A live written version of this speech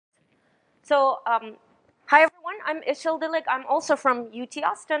Hi everyone, I'm Isil Dillig. I'm also from UT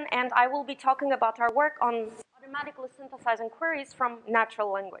Austin, and I will be talking about our work on automatically synthesizing queries from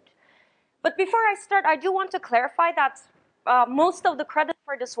natural language. But before I start, I do want to clarify that most of the credit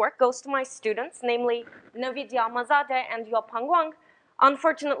for this work goes to my students, namely Navid, Yaghmazadeh, and Yuepeng Wang.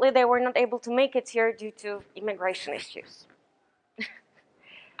 Unfortunately, they were not able to make it here due to immigration issues.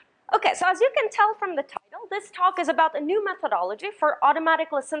 Okay, so as you can tell from the title, this talk is about a new methodology for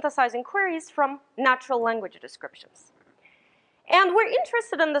automatically synthesizing queries from natural language descriptions. And we're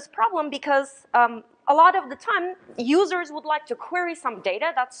interested in this problem because a lot of the time, users would like to query some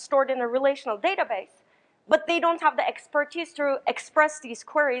data that's stored in a relational database, but they don't have the expertise to express these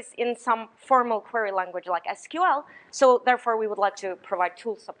queries in some formal query language like SQL, so therefore we would like to provide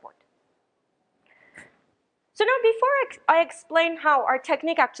tool support. So now before I explain how our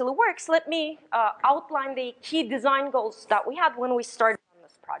technique actually works, let me outline the key design goals that we had when we started on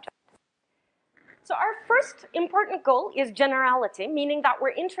this project. So our first important goal is generality, meaning that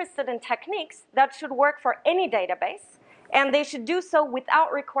we're interested in techniques that should work for any database, and they should do so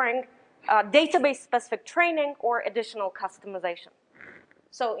without requiring database-specific training or additional customization.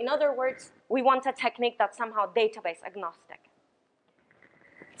 So in other words, we want a technique that's somehow database agnostic.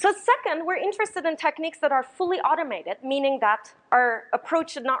 So second, we're interested in techniques that are fully automated, meaning that our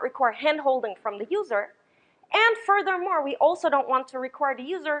approach should not require hand-holding from the user. And furthermore, we also don't want to require the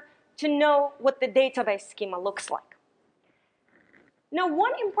user to know what the database schema looks like. Now,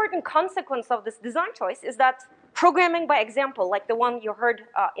 one important consequence of this design choice is that programming by example, like the one you heard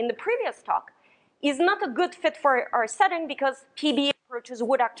in the previous talk, is not a good fit for our setting because PBE approaches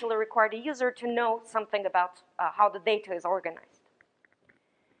would actually require the user to know something about how the data is organized.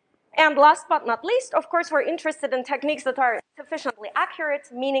 And last but not least, of course, we're interested in techniques that are sufficiently accurate,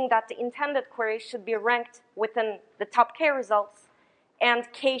 meaning that the intended query should be ranked within the top K results, and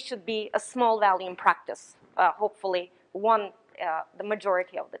K should be a small value in practice, hopefully one the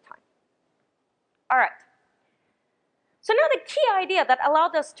majority of the time. All right. So now the key idea that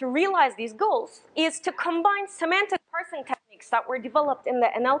allowed us to realize these goals is to combine semantic parsing techniques that were developed in the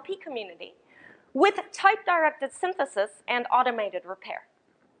NLP community with type-directed synthesis and automated repair.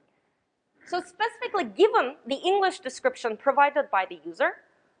 So specifically, given the English description provided by the user,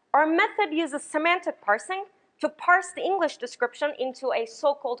 our method uses semantic parsing to parse the English description into a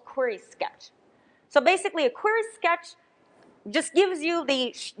so-called query sketch. So basically, a query sketch just gives you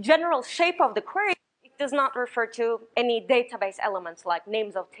the general shape of the query. It does not refer to any database elements like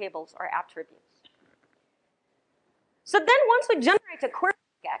names of tables or attributes. So then once we generate a query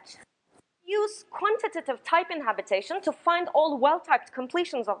sketch, we use quantitative type inhabitation to find all well-typed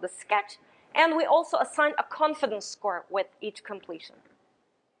completions of the sketch, and we also assign a confidence score with each completion.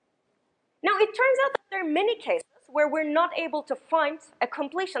 Now, it turns out that there are many cases where we're not able to find a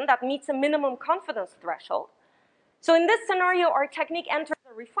completion that meets a minimum confidence threshold. So in this scenario, our technique enters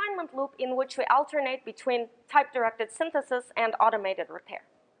a refinement loop in which we alternate between type-directed synthesis and automated repair.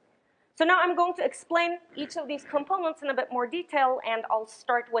 So now I'm going to explain each of these components in a bit more detail, and I'll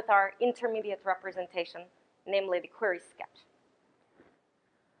start with our intermediate representation, namely the query sketch.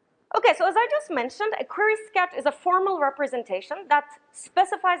 Okay, so as I just mentioned, a query sketch is a formal representation that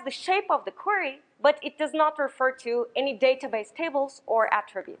specifies the shape of the query, but it does not refer to any database tables or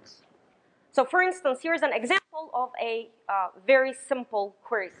attributes. So for instance, here's an example of a very simple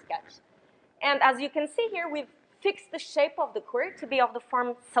query sketch. And as you can see here, we've fixed the shape of the query to be of the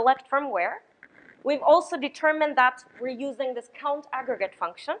form select from where. We've also determined that we're using this count aggregate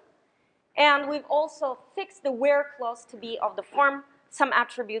function. And we've also fixed the where clause to be of the form some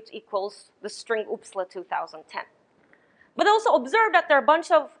attribute equals the string UPSLA 2010. But also observe that there are a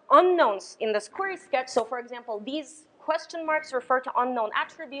bunch of unknowns in this query sketch. So for example, these question marks refer to unknown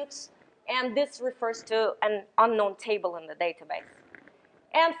attributes, and this refers to an unknown table in the database.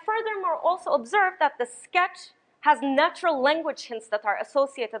 And furthermore, also observe that the sketch has natural language hints that are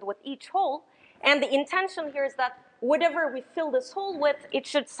associated with each hole, and the intention here is that whatever we fill this hole with, it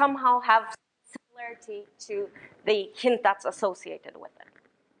should somehow have similarity to the hint that's associated with it.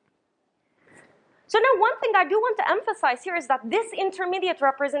 So now one thing I do want to emphasize here is that this intermediate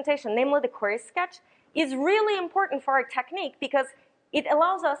representation, namely the query sketch, is really important for our technique because it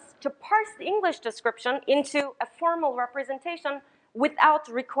allows us to parse the English description into a formal representation without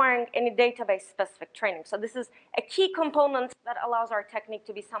requiring any database-specific training. So this is a key component that allows our technique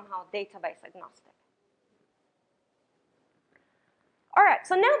to be somehow database agnostic. All right,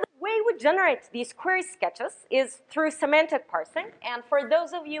 so now the way we generate these query sketches is through semantic parsing. And for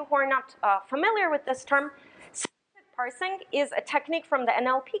those of you who are not familiar with this term, semantic parsing is a technique from the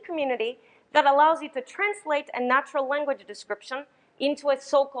NLP community that allows you to translate a natural language description into a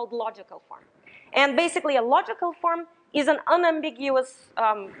so-called logical form. And basically, a logical form is an unambiguous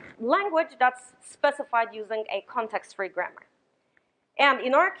language that's specified using a context-free grammar. And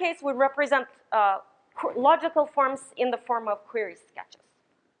in our case, we represent logical forms in the form of query sketches.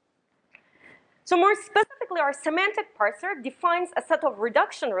 So more specifically, our semantic parser defines a set of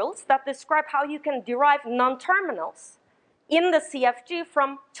reduction rules that describe how you can derive non-terminals in the CFG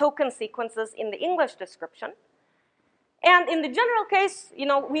from token sequences in the English description. And in the general case,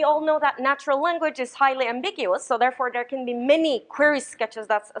 we all know that natural language is highly ambiguous, so therefore there can be many query sketches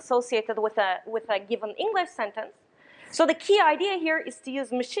that's associated with a given English sentence. So the key idea here is to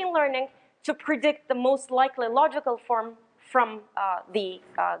use machine learning to predict the most likely logical form from the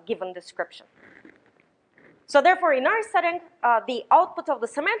given description. So therefore, in our setting, the output of the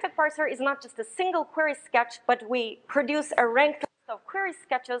semantic parser is not just a single query sketch, but we produce a ranked list of query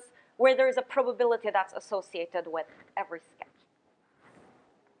sketches where there is a probability that's associated with every sketch.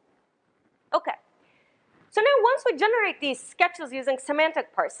 Okay. So now once we generate these sketches using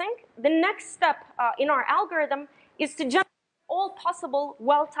semantic parsing, the next step in our algorithm is to generate all possible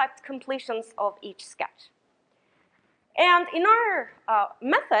well-typed completions of each sketch. And in our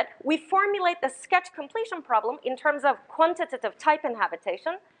method, we formulate the sketch completion problem in terms of quantitative type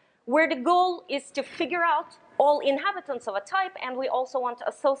inhabitation, where the goal is to figure out all inhabitants of a type, and we also want to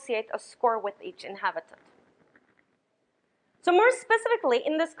associate a score with each inhabitant. So more specifically,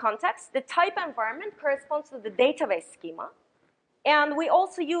 in this context, the type environment corresponds to the database schema. And we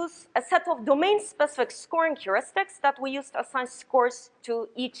also use a set of domain-specific scoring heuristics that we use to assign scores to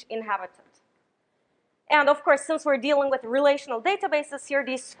each inhabitant. And of course, since we're dealing with relational databases here,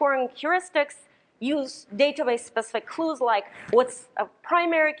 these scoring heuristics use database-specific clues like what's a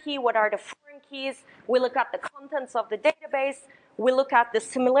primary key, what are the foreign keys. We look at the contents of the database. We look at the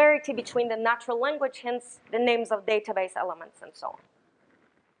similarity between the natural language hints, the names of database elements, and so on.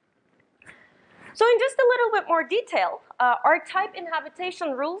 So in just a little bit more detail, our type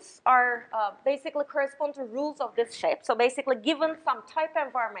inhabitation rules are basically correspond to rules of this shape. So basically, given some type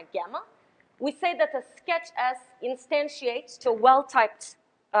environment gamma, we say that a sketch S instantiates to a well-typed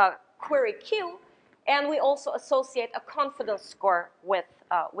query Q, and we also associate a confidence score with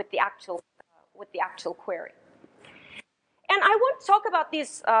the actual query. And I won't talk about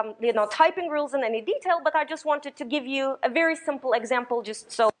these typing rules in any detail, but I just wanted to give you a very simple example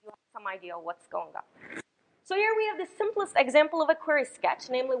just so you have some idea of what's going on. So here we have the simplest example of a query sketch,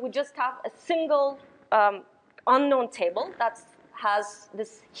 namely we just have a single unknown table that has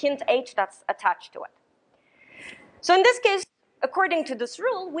this hint H that's attached to it. So in this case, according to this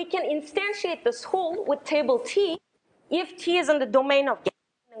rule, we can instantiate this whole with table T if T is in the domain of gamma,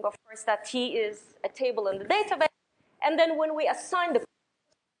 meaning of course that T is a table in the database. And then when we assign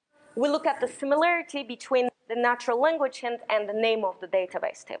we look at the similarity between the natural language hint and the name of the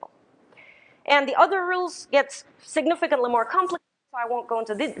database table. And the other rules get significantly more complicated, so I won't go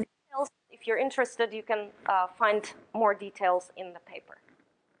into details. If you're interested, you can find more details in the paper.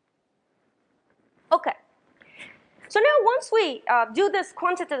 Okay. So now once we do this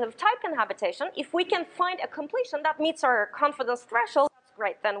quantitative type inhabitation, if we can find a completion that meets our confidence threshold, that's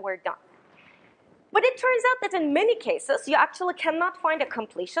great, then we're done. But it turns out that in many cases, you actually cannot find a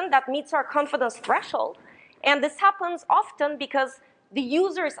completion that meets our confidence threshold. And this happens often because the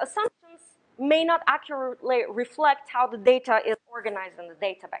user's assumptions may not accurately reflect how the data is organized in the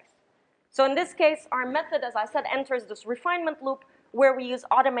database. So in this case, our method, as I said, enters this refinement loop where we use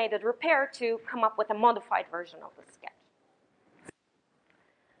automated repair to come up with a modified version of the sketch.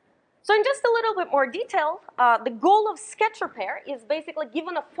 So in just a little bit more detail, the goal of sketch repair is basically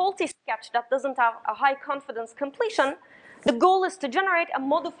given a faulty sketch that doesn't have a high confidence completion, the goal is to generate a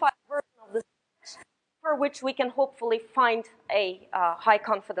modified version of the sketch for which we can hopefully find a high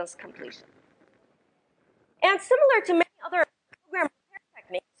confidence completion. And similar to many other program repair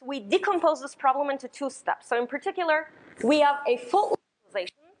techniques, we decompose this problem into two steps. So in particular, we have a fault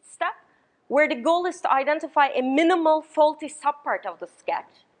localization step where the goal is to identify a minimal faulty subpart of the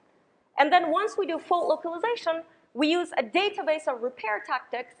sketch. And then once we do fault localization, we use a database of repair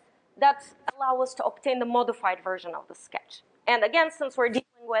tactics that allow us to obtain the modified version of the sketch. And again, since we're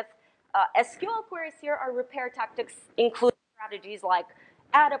dealing with SQL queries here, our repair tactics include strategies like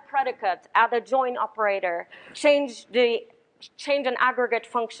add a predicate, add a join operator, change an aggregate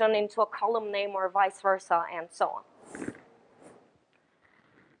function into a column name or vice versa, and so on.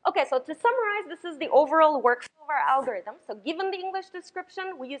 Okay, so to summarize, this is the overall workflow of our algorithm. So given the English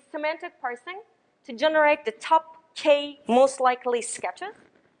description, we use semantic parsing to generate the top K most likely sketches.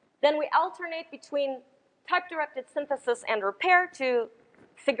 Then we alternate between type-directed synthesis and repair to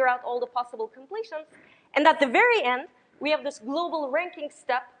figure out all the possible completions. And at the very end, we have this global ranking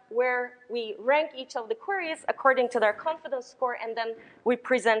step where we rank each of the queries according to their confidence score, and then we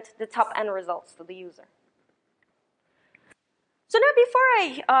present the top N results to the user. So now before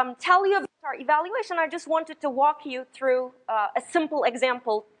I tell you about our evaluation, I just wanted to walk you through a simple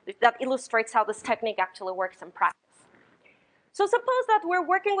example that illustrates how this technique actually works in practice. So suppose that we're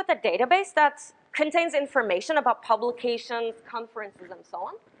working with a database that contains information about publications, conferences, and so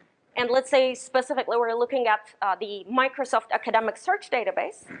on. And let's say specifically we're looking at the Microsoft Academic Search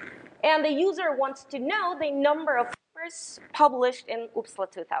Database. And the user wants to know the number of papers published in UPSLA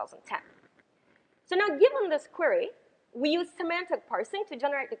 2010. So now given this query, we use semantic parsing to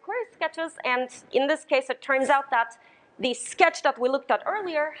generate the query sketches. And in this case, it turns out that the sketch that we looked at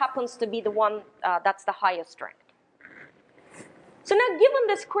earlier happens to be the one that's the highest ranked. So now given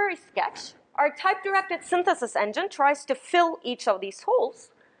this query sketch, our type-directed synthesis engine tries to fill each of these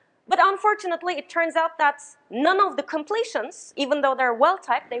holes. But unfortunately, it turns out that none of the completions, even though they're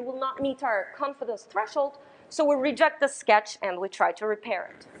well-typed, they will not meet our confidence threshold. So we reject the sketch and we try to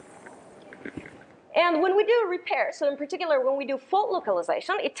repair it. And when we do a repair, so in particular when we do fault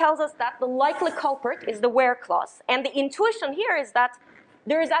localization, it tells us that the likely culprit is the where clause. And the intuition here is that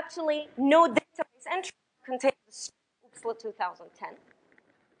there is actually no database entry contained in UPSLA 2010.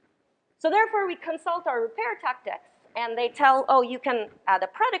 So therefore, we consult our repair tactics, and they tell, oh, you can add a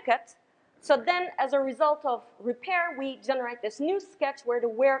predicate. So then, as a result of repair, we generate this new sketch where the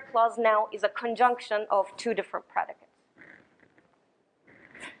where clause now is a conjunction of two different predicates.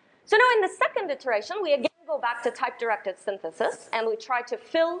 So now in the second iteration, we again go back to type-directed synthesis, and we try to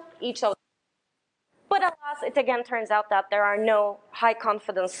fill each of them. But alas, it again turns out that there are no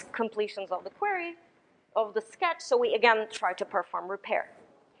high-confidence completions of the query, of the sketch, so we again try to perform repair.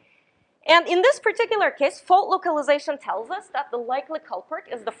 And in this particular case, fault localization tells us that the likely culprit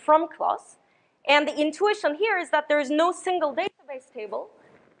is the from clause. And the intuition here is that there is no single database table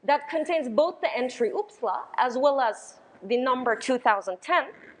that contains both the entry UPSLA as well as the number 2010.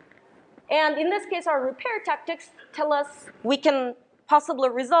 And in this case, our repair tactics tell us we can possibly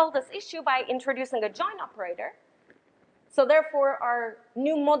resolve this issue by introducing a join operator. So therefore, our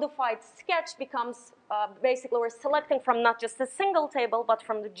new modified sketch becomes basically we're selecting from not just a single table, but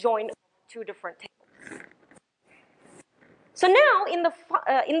from the join of two different tables. So now, in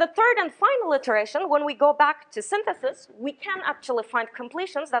the third and final iteration, when we go back to synthesis, we can actually find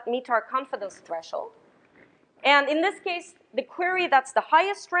completions that meet our confidence threshold. And in this case, the query that's the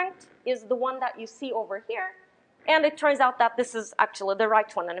highest ranked is the one that you see over here. And it turns out that this is actually the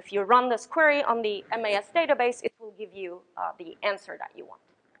right one. And if you run this query on the MAS database, it will give you the answer that you want.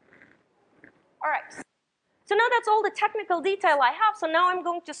 All right. So now that's all the technical detail I have. So now I'm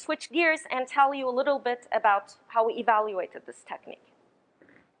going to switch gears and tell you a little bit about how we evaluated this technique.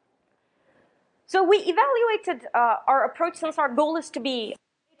 So we evaluated our approach since our goal is to be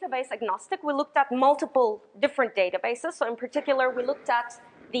database agnostic. We looked at multiple different databases. So in particular, we looked at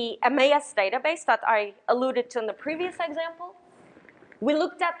the MAS database that I alluded to in the previous example. We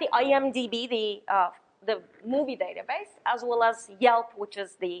looked at the IMDB, the movie database, as well as YELP, which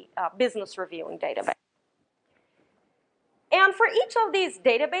is the business reviewing database. And for each of these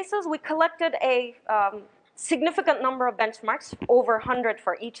databases, we collected a significant number of benchmarks, over 100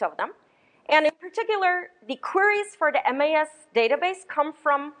 for each of them. And in particular, the queries for the MAS database come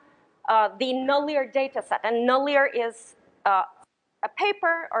from the NALIR dataset. And NALIR is a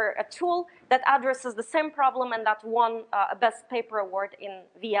paper or a tool that addresses the same problem and that won a Best Paper Award in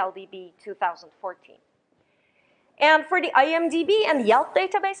VLDB 2014. And for the IMDB and YELP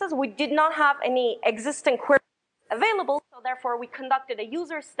databases, we did not have any existing queries available, so therefore we conducted a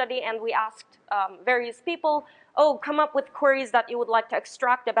user study and we asked various people, oh, come up with queries that you would like to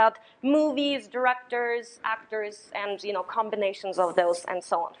extract about movies, directors, actors, and combinations of those and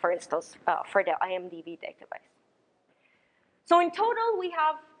so on, for instance, for the IMDB database. So in total, we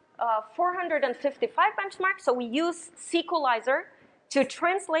have 455 benchmarks. So we use SQLizer to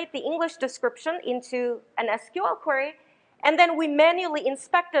translate the English description into an SQL query. And then we manually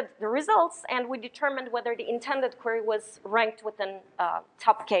inspected the results, and we determined whether the intended query was ranked within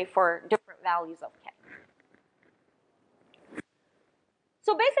top K for different values of K.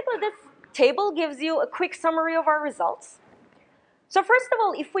 So basically, this table gives you a quick summary of our results. So first of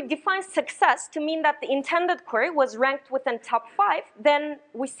all, if we define success to mean that the intended query was ranked within top 5, then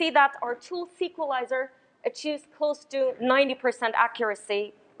we see that our tool SQLizer achieves close to 90%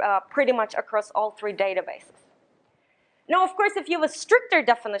 accuracy pretty much across all 3 databases. Now, of course, if you have a stricter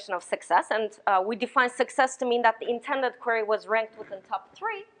definition of success, and we define success to mean that the intended query was ranked within top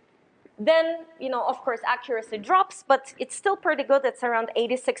 3, then, of course, accuracy drops, but it's still pretty good. It's around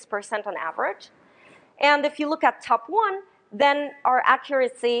 86% on average. And if you look at top 1, then our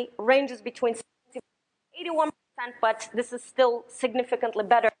accuracy ranges between 70 and 81%, but this is still significantly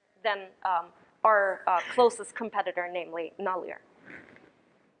better than our closest competitor, namely NALIR.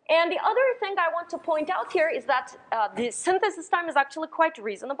 And the other thing I want to point out here is that the synthesis time is actually quite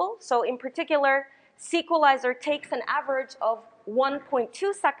reasonable. So in particular, SQLizer takes an average of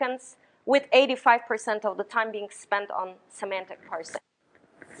 1.2 seconds, with 85% of the time being spent on semantic parsing.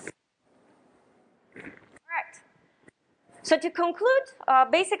 All right. So to conclude,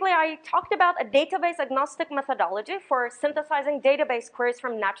 basically I talked about a database agnostic methodology for synthesizing database queries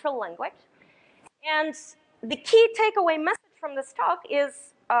from natural language. And the key takeaway message from this talk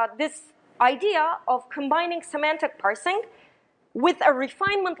is this idea of combining semantic parsing with a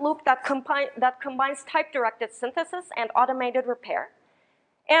refinement loop that combines type-directed synthesis and automated repair.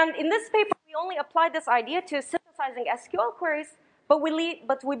 And in this paper, we only applied this idea to synthesizing SQL queries, but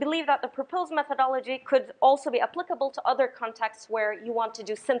we believe that the proposed methodology could also be applicable to other contexts where you want to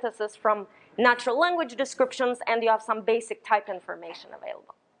do synthesis from natural language descriptions and you have some basic type information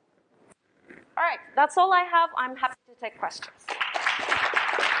available. All right, that's all I have. I'm happy to take questions.